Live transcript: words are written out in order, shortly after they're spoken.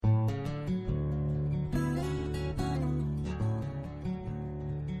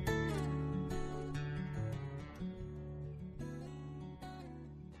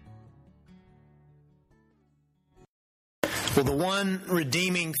Well, the one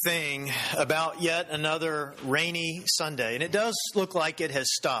redeeming thing about yet another rainy Sunday, and it does look like it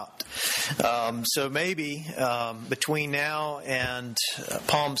has stopped. So maybe between now and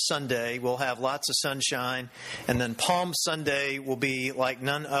Palm Sunday, we'll have lots of sunshine, and then Palm Sunday will be like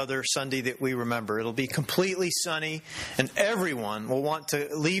none other Sunday that we remember. It'll be completely sunny, and everyone will want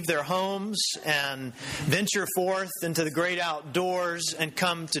to leave their homes and venture forth into the great outdoors and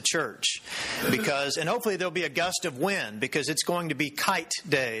come to church. And hopefully there'll be a gust of wind, because it's going to be Kite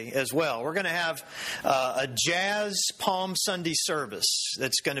Day as well. We're going to have a jazz Palm Sunday service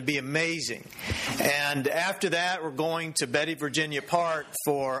that's going to be amazing. And after that, we're going to Betty Virginia Park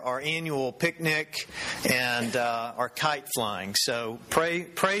for our annual picnic and our kite flying. So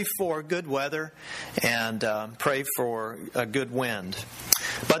pray for good weather and pray for a good wind.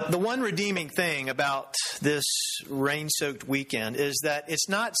 But the one redeeming thing about this rain-soaked weekend is that it's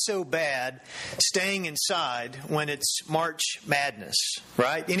not so bad staying inside when it's March Madness,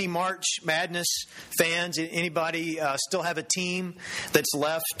 right? Any March Madness fans? Anybody still have a team that's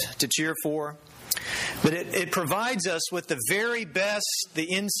left to cheer for? But it provides us with the very best the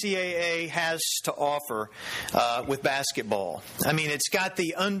NCAA has to offer with basketball. I mean, it's got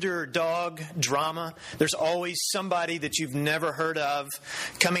the underdog drama. There's always somebody that you've never heard of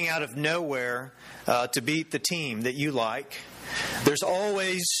coming out of nowhere to beat the team that you like. There's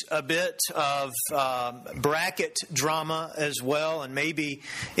always a bit of bracket drama as well, and maybe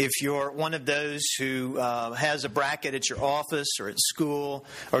if you're one of those who has a bracket at your office or at school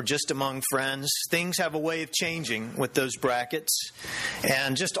or just among friends, things have a way of changing with those brackets,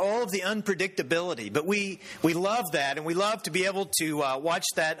 and just all of the unpredictability. But we love that, and we love to be able to watch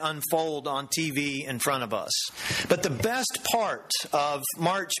that unfold on TV in front of us. But the best part of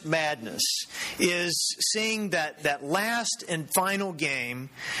March Madness is seeing that last and final game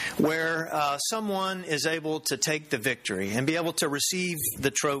where someone is able to take the victory and be able to receive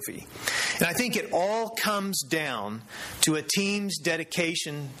the trophy. And I think it all comes down to a team's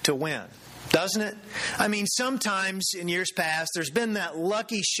dedication to win, doesn't it? I mean, sometimes in years past, there's been that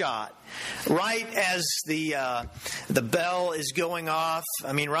lucky shot right as the bell is going off.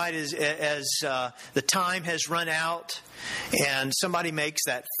 I mean, right as the time has run out, and somebody makes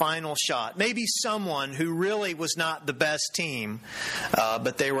that final shot. Maybe someone who really was not the best team,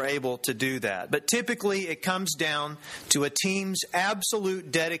 but they were able to do that. But typically, it comes down to a team's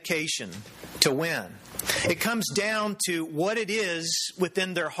absolute dedication to win. It comes down to what it is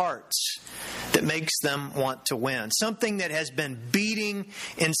within their hearts that makes them want to win. Something that has been beating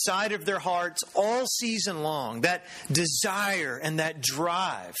inside of their hearts all season long. That desire and that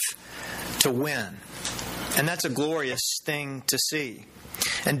drive to win. And that's a glorious thing to see.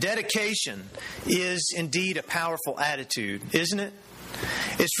 And dedication is indeed a powerful attitude, isn't it?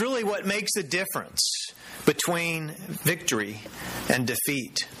 It's really what makes the difference between victory and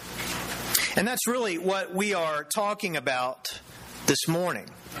defeat. And that's really what we are talking about this morning.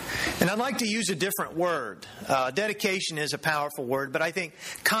 And I'd like to use a different word. Dedication is a powerful word, but I think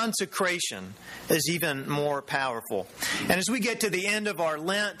consecration is even more powerful. And as we get to the end of our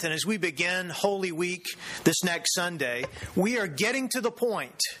Lent and as we begin Holy Week this next Sunday, we are getting to the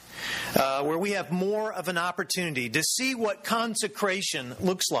point where we have more of an opportunity to see what consecration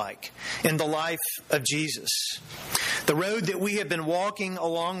looks like in the life of Jesus. The road that we have been walking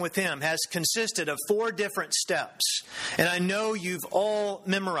along with Him has consisted of 4 different steps. And I know you've all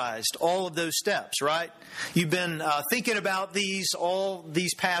memorized all of those steps, right? You've been thinking about all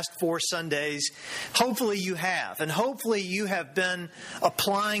these past 4 Sundays. Hopefully you have. And hopefully you have been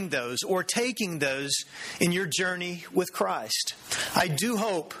applying those or taking those in your journey with Christ. I do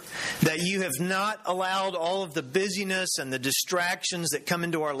hope that you have not allowed all of the busyness and the distractions that come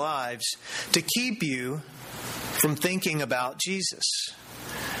into our lives to keep you from thinking about Jesus.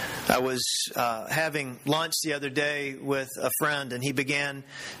 I was having lunch the other day with a friend, and he began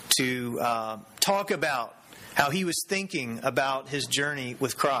to talk about how he was thinking about his journey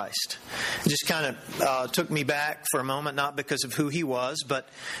with Christ. It just kind of took me back for a moment, not because of who he was, but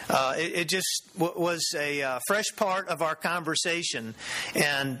it just was a fresh part of our conversation.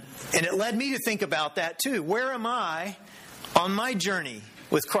 And it led me to think about that too. Where am I on my journey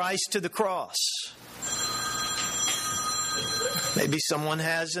with Christ to the cross? Maybe someone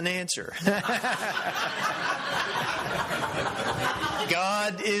has an answer.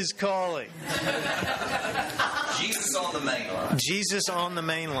 God is calling. Jesus on the main line. Jesus on the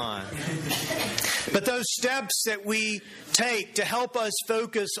main line. But those steps that we take to help us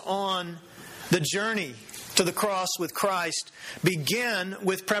focus on the journey to the cross with Christ begin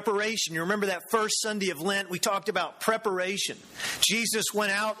with preparation. You remember that first Sunday of Lent, we talked about preparation. Jesus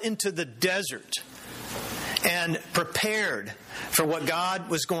went out into the desert. and prepared for what God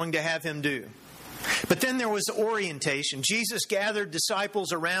was going to have him do. But then there was orientation. Jesus gathered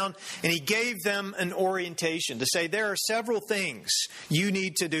disciples around and he gave them an orientation to say, there are several things you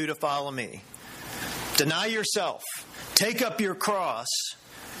need to do to follow me. Deny yourself, take up your cross,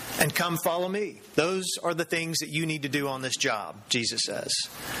 and come follow me. Those are the things that you need to do on this job, Jesus says.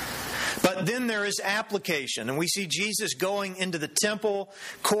 But then there is application, and we see Jesus going into the temple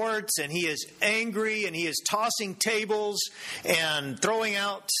courts, and he is angry, and he is tossing tables and throwing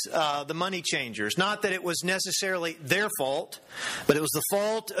out the money changers. Not that it was necessarily their fault, but it was the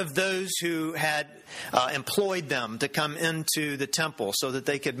fault of those who had employed them to come into the temple so that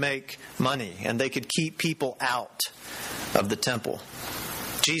they could make money and they could keep people out of the temple.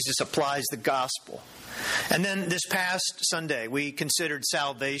 Jesus applies the gospel. And then this past Sunday, we considered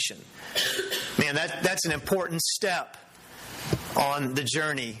salvation. Man, that's an important step on the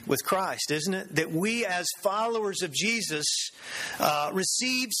journey with Christ, isn't it? That we as followers of Jesus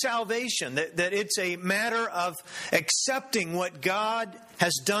receive salvation. That it's a matter of accepting what God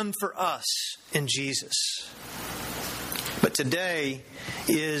has done for us in Jesus. But today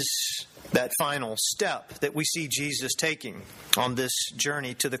is that final step that we see Jesus taking on this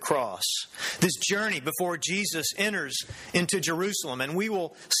journey to the cross. This journey before Jesus enters into Jerusalem. And we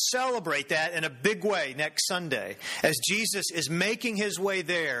will celebrate that in a big way next Sunday. As Jesus is making his way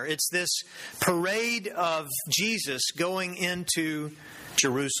there, it's this parade of Jesus going into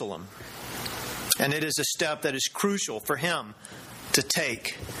Jerusalem. And it is a step that is crucial for him to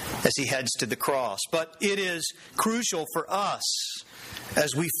take as he heads to the cross. But it is crucial for us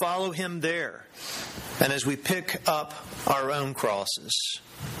as we follow him there and as we pick up our own crosses.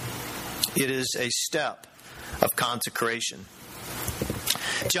 It is a step of consecration.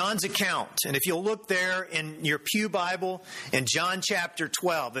 John's account, and if you'll look there in your Pew Bible in John chapter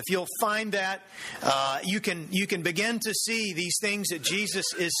 12, if you'll find that, you can begin to see these things that Jesus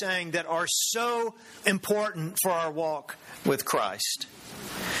is saying that are so important for our walk with Christ.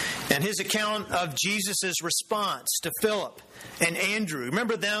 And his account of Jesus' response to Philip and Andrew.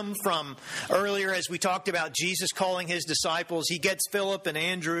 Remember them from earlier as we talked about Jesus calling his disciples. He gets Philip and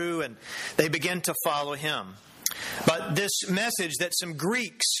Andrew and they begin to follow him. But this message that some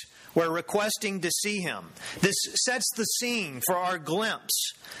Greeks were requesting to see him, this sets the scene for our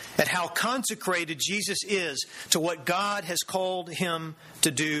glimpse at how consecrated Jesus is to what God has called him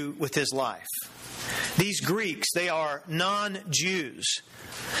to do with his life. These Greeks, they are non-Jews,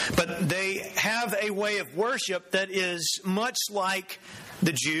 but they have a way of worship that is much like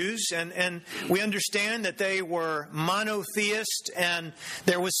the Jews, and we understand that they were monotheist, and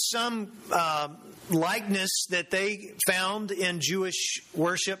there was some likeness that they found in Jewish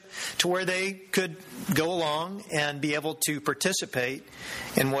worship to where they could go along and be able to participate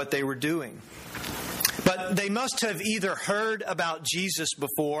in what they were doing. But they must have either heard about Jesus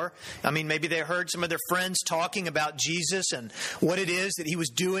before. I mean, maybe they heard some of their friends talking about Jesus and what it is that he was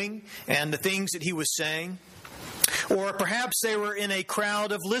doing and the things that he was saying. Or perhaps they were in a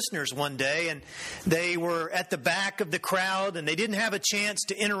crowd of listeners one day and they were at the back of the crowd and they didn't have a chance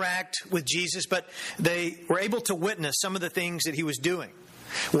to interact with Jesus, but they were able to witness some of the things that he was doing.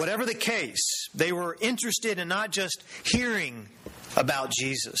 Whatever the case, they were interested in not just hearing about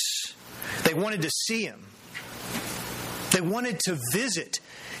Jesus. They wanted to see him. They wanted to visit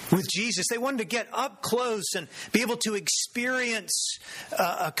with Jesus. They wanted to get up close and be able to experience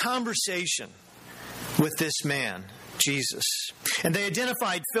a conversation with this man, Jesus. And they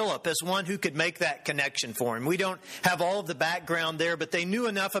identified Philip as one who could make that connection for him. We don't have all of the background there, but they knew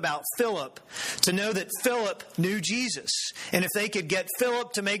enough about Philip to know that Philip knew Jesus. And if they could get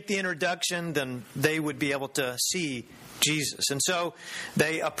Philip to make the introduction, then they would be able to see Jesus. And so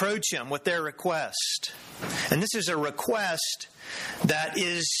they approach him with their request. And this is a request that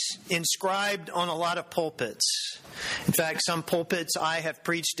is inscribed on a lot of pulpits. In fact, some pulpits I have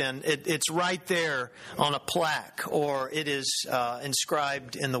preached in, it's right there on a plaque, or it is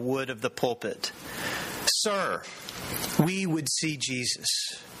inscribed in the wood of the pulpit. Sir, we would see Jesus.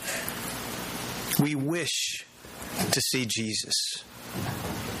 We wish to see Jesus.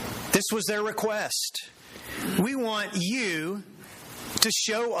 This was their request. We want you to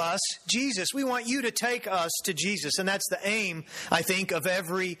show us Jesus. We want you to take us to Jesus. And that's the aim, I think, of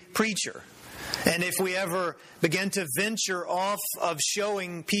every preacher. And if we ever begin to venture off of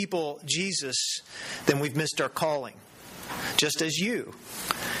showing people Jesus, then we've missed our calling. Just as you.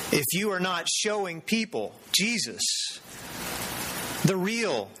 If you are not showing people Jesus, the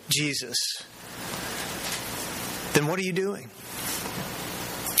real Jesus, then what are you doing?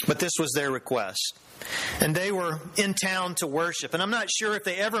 But this was their request. And they were in town to worship. And I'm not sure if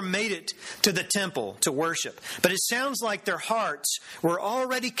they ever made it to the temple to worship. But it sounds like their hearts were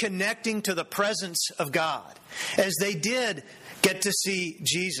already connecting to the presence of God as they did get to see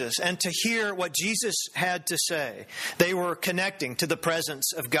Jesus and to hear what Jesus had to say. They were connecting to the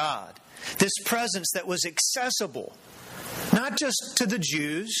presence of God. This presence that was accessible, not just to the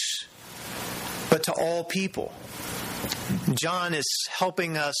Jews, but to all people. John is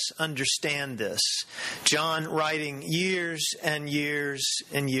helping us understand this. John, writing years and years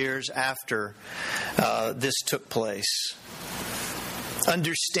and years after this took place,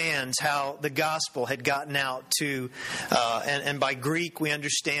 understands how the gospel had gotten out to, and by Greek we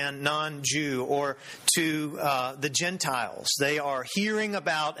understand non-Jew, or to the Gentiles. They are hearing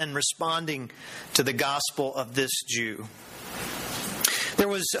about and responding to the gospel of this Jew. There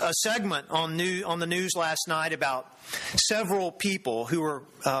was a segment on the news last night about several people who were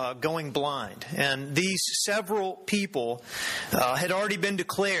going blind. And these several people had already been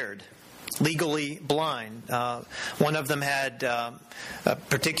declared legally blind. One of them had a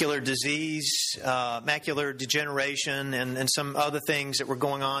particular disease, macular degeneration, and some other things that were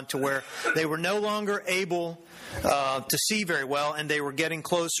going on to where they were no longer able to see very well, and they were getting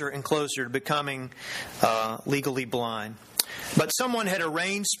closer and closer to becoming legally blind. But someone had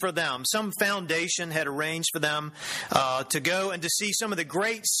arranged for them, some foundation had arranged for them to go and to see some of the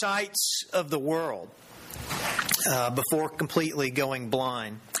great sights of the world before completely going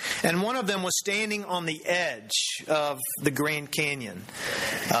blind. And one of them was standing on the edge of the Grand Canyon,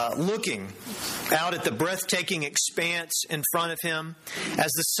 looking out at the breathtaking expanse in front of him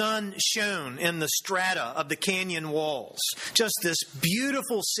as the sun shone in the strata of the canyon walls. Just this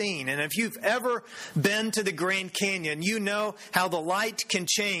beautiful scene. And if you've ever been to the Grand Canyon, you know how the light can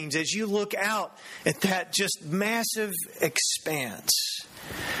change as you look out at that just massive expanse.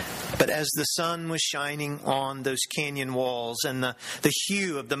 But as the sun was shining on those canyon walls and the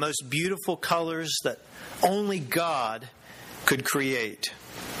hue of the most beautiful colors that only God could create.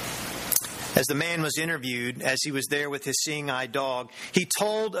 As the man was interviewed, as he was there with his seeing-eye dog, he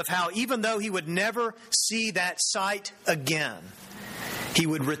told of how even though he would never see that sight again, he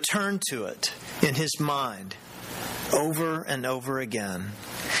would return to it in his mind over and over again.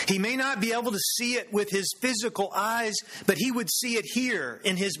 He may not be able to see it with his physical eyes, but he would see it here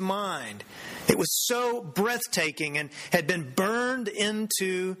in his mind. It was so breathtaking and had been burned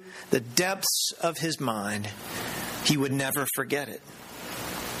into the depths of his mind. He would never forget it.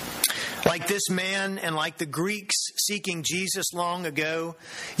 Like this man and like the Greeks seeking Jesus long ago,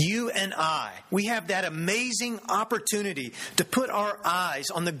 you and I, we have that amazing opportunity to put our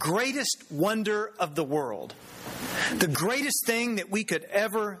eyes on the greatest wonder of the world. The greatest thing that we could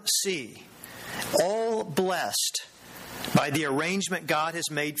ever see, all blessed by the arrangement God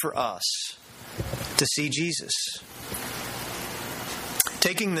has made for us to see Jesus.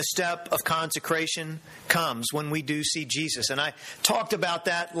 Taking the step of consecration comes when we do see Jesus. And I talked about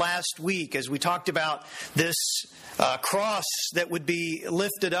that last week as we talked about this cross that would be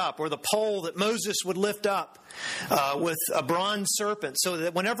lifted up, or the pole that Moses would lift up with a bronze serpent, so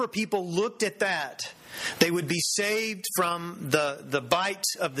that whenever people looked at that, they would be saved from the bite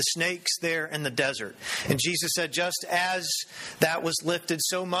of the snakes there in the desert. And Jesus said, just as that was lifted,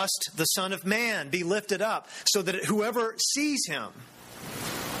 so must the Son of Man be lifted up, so that whoever sees him,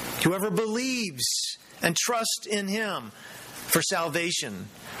 whoever believes and trusts in him for salvation,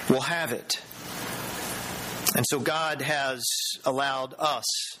 will have it. And so God has allowed us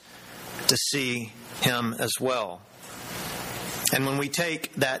to see him as well. And when we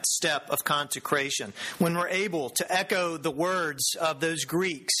take that step of consecration, when we're able to echo the words of those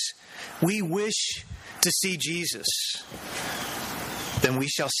Greeks, we wish to see Jesus, then we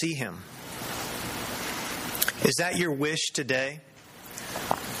shall see him. Is that your wish today?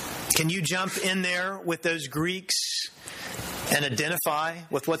 Can you jump in there with those Greeks and identify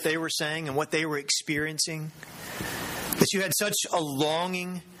with what they were saying and what they were experiencing? That you had such a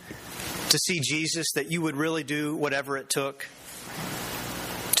longing to see Jesus that you would really do whatever it took?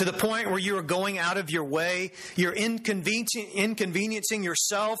 To the point where you are going out of your way, you're inconveniencing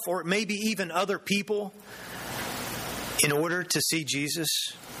yourself or maybe even other people in order to see Jesus?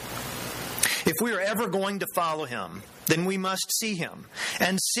 If we are ever going to follow him, then we must see him.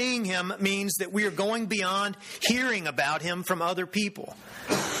 And seeing him means that we are going beyond hearing about him from other people.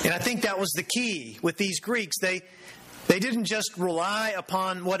 And I think that was the key with these Greeks. They didn't just rely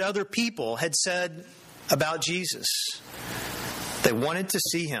upon what other people had said about Jesus. They wanted to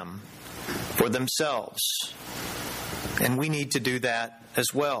see him for themselves. And we need to do that as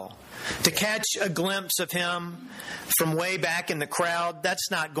well. To catch a glimpse of him from way back in the crowd,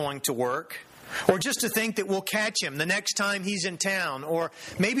 that's not going to work. Or just to think that we'll catch him the next time he's in town, or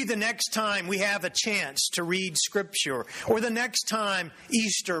maybe the next time we have a chance to read Scripture, or the next time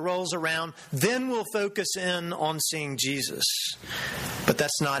Easter rolls around, then we'll focus in on seeing Jesus. But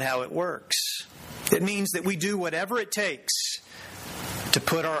that's not how it works. It means that we do whatever it takes to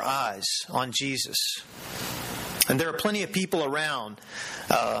put our eyes on Jesus. And there are plenty of people around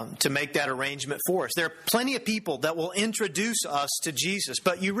to make that arrangement for us. There are plenty of people that will introduce us to Jesus,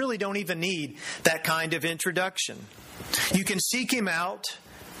 but you really don't even need that kind of introduction. You can seek him out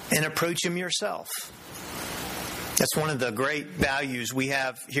and approach him yourself. That's one of the great values we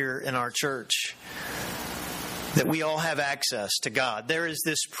have here in our church, that we all have access to God. There is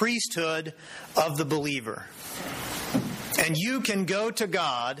this priesthood of the believer. And you can go to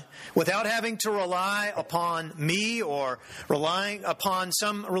God without having to rely upon me or relying upon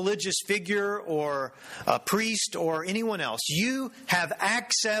some religious figure or a priest or anyone else. You have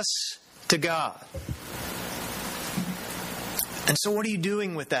access to God. And so what are you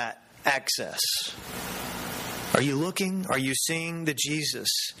doing with that access? Are you looking? Are you seeing the Jesus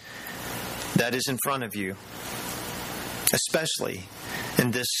that is in front of you? Especially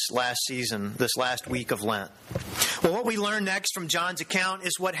in this last season, this last week of Lent. Well, what we learn next from John's account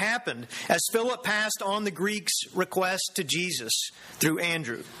is what happened as Philip passed on the Greeks' request to Jesus through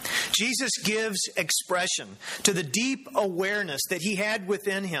Andrew. Jesus gives expression to the deep awareness that he had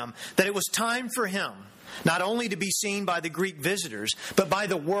within him that it was time for him not only to be seen by the Greek visitors, but by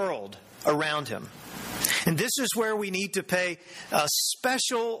the world around him. And this is where we need to pay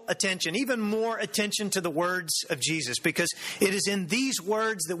special attention, even more attention to the words of Jesus, because it is in these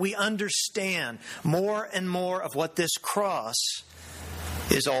words that we understand more and more of what this cross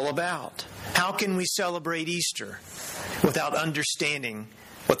is all about. How can we celebrate Easter without understanding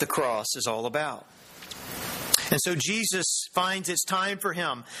what the cross is all about? And so Jesus finds it's time for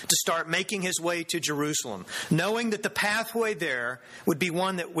him to start making his way to Jerusalem, knowing that the pathway there would be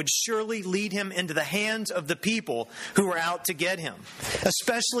one that would surely lead him into the hands of the people who were out to get him,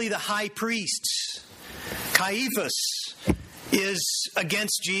 especially the high priests. Caiaphas is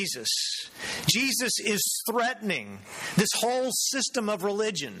against Jesus. Jesus is threatening this whole system of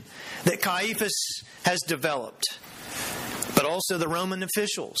religion that Caiaphas has developed. But also the Roman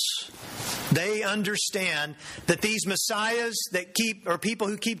officials. They understand that these messiahs people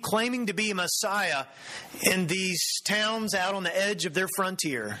who keep claiming to be a messiah in these towns out on the edge of their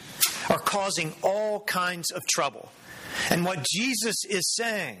frontier are causing all kinds of trouble. And what Jesus is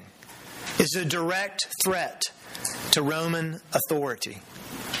saying is a direct threat to Roman authority.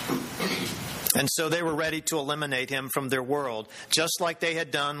 And so they were ready to eliminate him from their world, just like they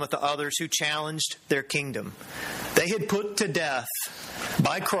had done with the others who challenged their kingdom. They had put to death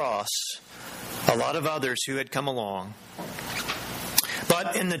by cross a lot of others who had come along.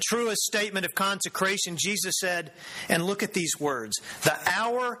 But in the truest statement of consecration, Jesus said, and look at these words, "The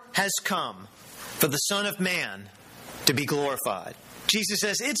hour has come for the Son of Man to be glorified." Jesus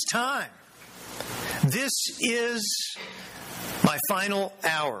says, it's time. This is my final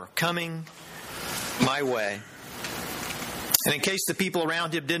hour coming my way. And in case the people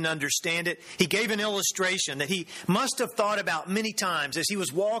around him didn't understand it, he gave an illustration that he must have thought about many times as he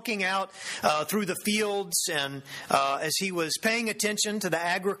was walking out through the fields and as he was paying attention to the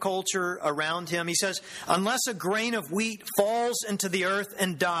agriculture around him. He says, unless a grain of wheat falls into the earth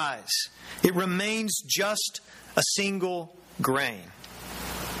and dies, it remains just a single grain.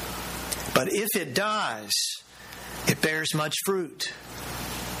 But if it dies, it bears much fruit.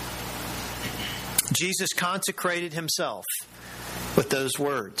 Jesus consecrated himself with those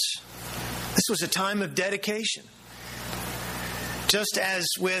words. This was a time of dedication. Just as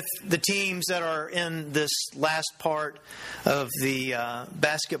with the teams that are in this last part of the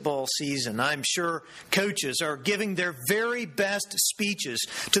basketball season, I'm sure coaches are giving their very best speeches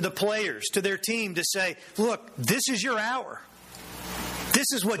to the players, to their team, to say, look, this is your hour. This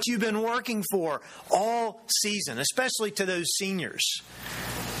is what you've been working for all season, especially to those seniors.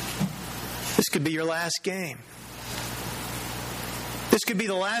 This could be your last game. This could be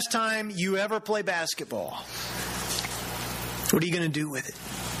the last time you ever play basketball. What are you going to do with it?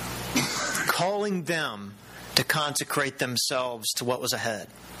 Calling them to consecrate themselves to what was ahead.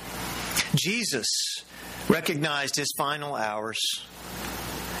 Jesus recognized his final hours,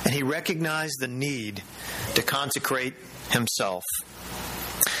 and he recognized the need to consecrate himself.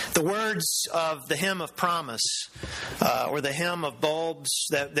 The words of the hymn of promise, or the hymn of bulbs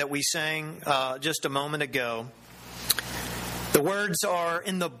that we sang just a moment ago, the words are,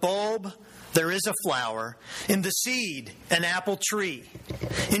 in the bulb there is a flower, in the seed an apple tree,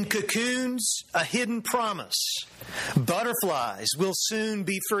 in cocoons a hidden promise, butterflies will soon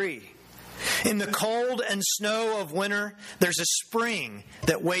be free, In the cold and snow of winter, there's a spring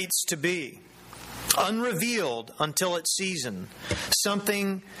that waits to be, unrevealed until its season,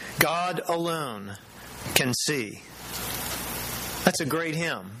 something God alone can see. That's a great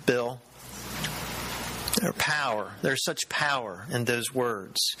hymn, Bill. There's such power in those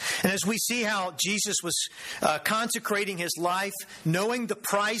words. And as we see how Jesus was consecrating his life, knowing the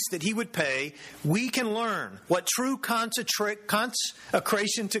price that he would pay, we can learn what true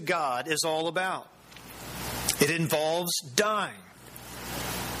consecration to God is all about. It involves dying.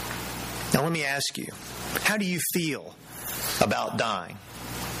 Now let me ask you, how do you feel about dying?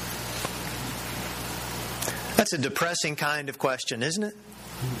 That's a depressing kind of question, isn't it?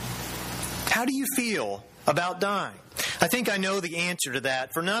 How do you feel about dying? I think I know the answer to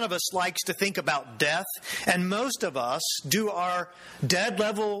that, for none of us likes to think about death, and most of us do our dead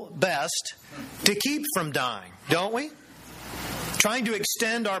level best to keep from dying, don't we? Trying to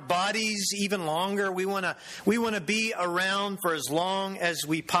extend our bodies even longer. We want to be around for as long as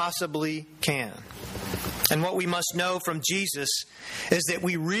we possibly can. And what we must know from Jesus is that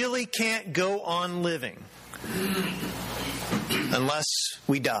we really can't go on living unless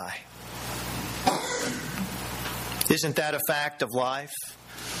we die. Isn't that a fact of life?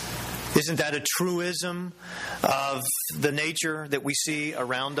 Isn't that a truism of the nature that we see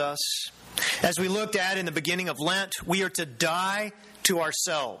around us? As we looked at in the beginning of Lent, we are to die to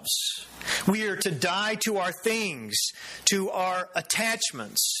ourselves. We are to die to our things, to our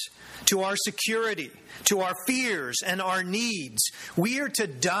attachments, to our security, to our fears and our needs. We are to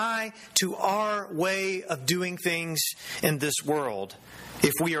die to our way of doing things in this world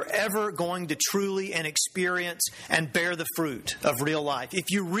if we are ever going to truly and experience and bear the fruit of real life.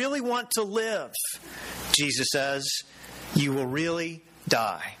 If you really want to live, Jesus says, you will really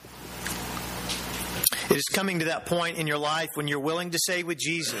die. It is coming to that point in your life when you're willing to say with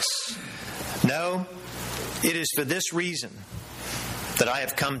Jesus, no, it is for this reason that I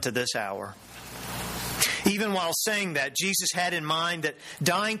have come to this hour. Even while saying that, Jesus had in mind that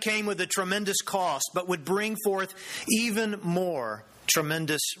dying came with a tremendous cost, but would bring forth even more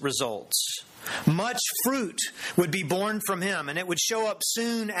tremendous results. Much fruit would be born from him, and it would show up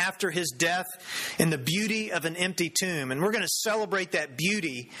soon after his death in the beauty of an empty tomb. And we're going to celebrate that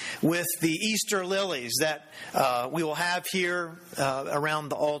beauty with the Easter lilies that we will have here around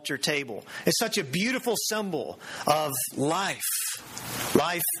the altar table. It's such a beautiful symbol of life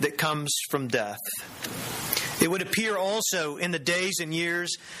that comes from death. It would appear also in the days and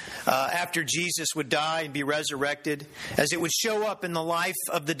years after Jesus would die and be resurrected, as it would show up in the life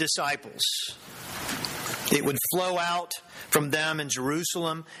of the disciples. It would flow out from them in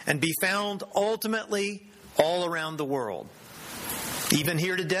Jerusalem and be found ultimately all around the world, even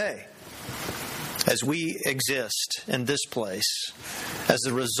here today, as we exist in this place, as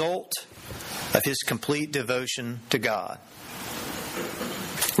the result of his complete devotion to God.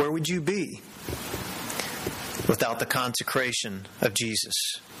 Where would you be without the consecration of Jesus?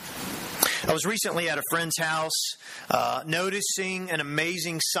 I was recently at a friend's house, noticing an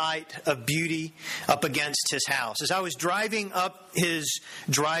amazing sight of beauty up against his house. As I was driving up his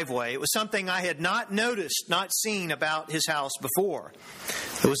driveway, it was something I had not noticed, not seen about his house before.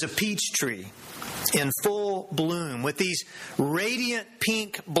 It was a peach tree in full bloom with these radiant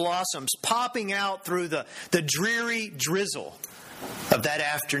pink blossoms popping out through the dreary drizzle of that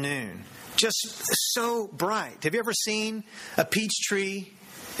afternoon. Just so bright. Have you ever seen a peach tree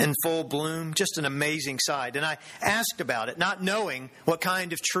in full bloom? Just an amazing sight. And I asked about it, not knowing what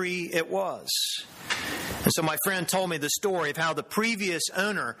kind of tree it was. And so my friend told me the story of how the previous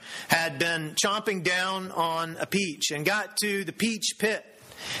owner had been chomping down on a peach and got to the peach pit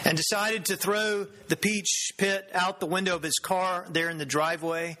and decided to throw the peach pit out the window of his car there in the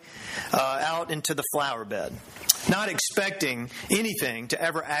driveway, out into the flower bed, not expecting anything to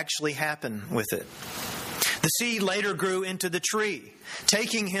ever actually happen with it. The seed later grew into the tree,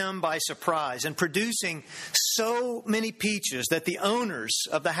 taking him by surprise and producing so many peaches that the owners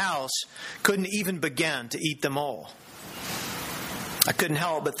of the house couldn't even begin to eat them all. I couldn't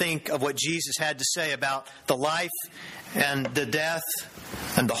help but think of what Jesus had to say about the life and the death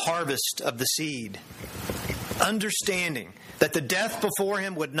and the harvest of the seed, understanding that the death before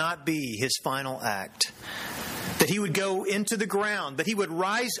him would not be his final act, that he would go into the ground, but he would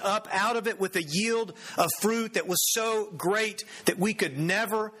rise up out of it with a yield of fruit that was so great that we could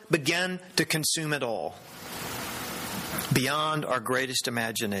never begin to consume it all, beyond our greatest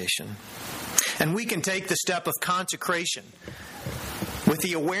imagination. And we can take the step of consecration with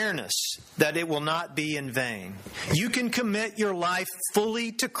the awareness that it will not be in vain. You can commit your life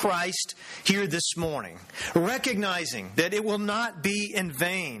fully to Christ here this morning, recognizing that it will not be in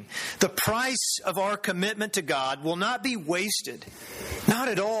vain. The price of our commitment to God will not be wasted, not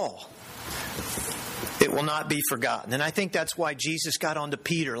at all. It will not be forgotten. And I think that's why Jesus got onto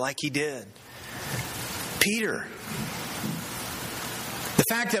Peter like he did. Peter,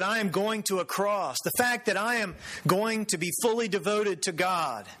 the fact that I am going to a cross, the fact that I am going to be fully devoted to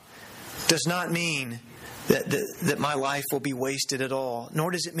God does not mean that my life will be wasted at all.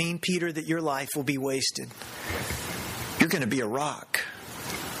 Nor does it mean, Peter, that your life will be wasted. You're going to be a rock.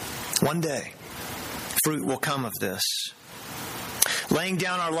 One day, fruit will come of this. Laying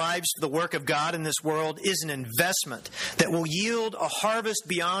down our lives for the work of God in this world is an investment that will yield a harvest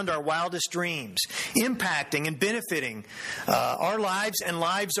beyond our wildest dreams, impacting and benefiting our lives and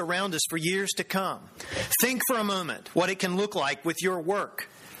lives around us for years to come. Think for a moment what it can look like with your work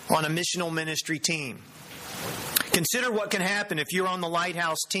on a missional ministry team. Consider what can happen if you're on the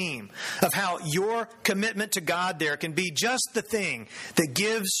Lighthouse team, of how your commitment to God there can be just the thing that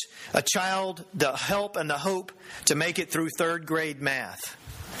gives a child the help and the hope to make it through third grade math,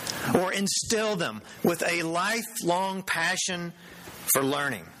 or instill them with a lifelong passion for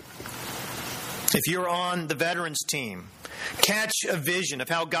learning. If you're on the veterans team, catch a vision of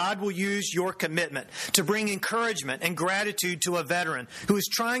how God will use your commitment to bring encouragement and gratitude to a veteran who is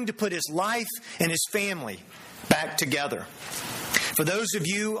trying to put his life and his family back together. For those of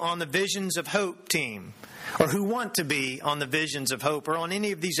you on the Visions of Hope team, or who want to be on the Visions of Hope or on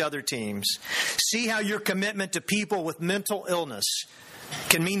any of these other teams, see how your commitment to people with mental illness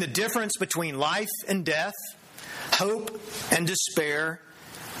can mean the difference between life and death, hope and despair,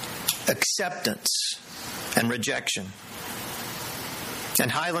 acceptance and rejection.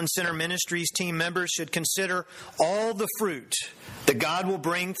 And Highland Center Ministries team members should consider all the fruit that God will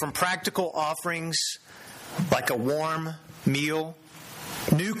bring from practical offerings like a warm meal,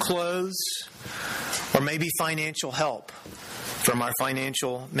 new clothes, or maybe financial help from our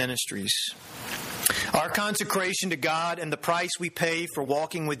financial ministries. Our consecration to God and the price we pay for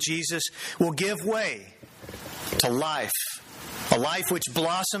walking with Jesus will give way to life, a life which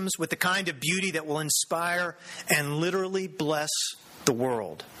blossoms with the kind of beauty that will inspire and literally bless the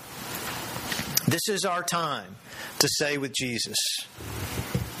world. This is our time to say with Jesus,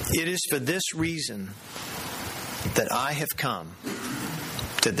 "It is for this reason that I have come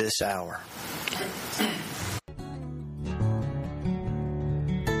to this hour."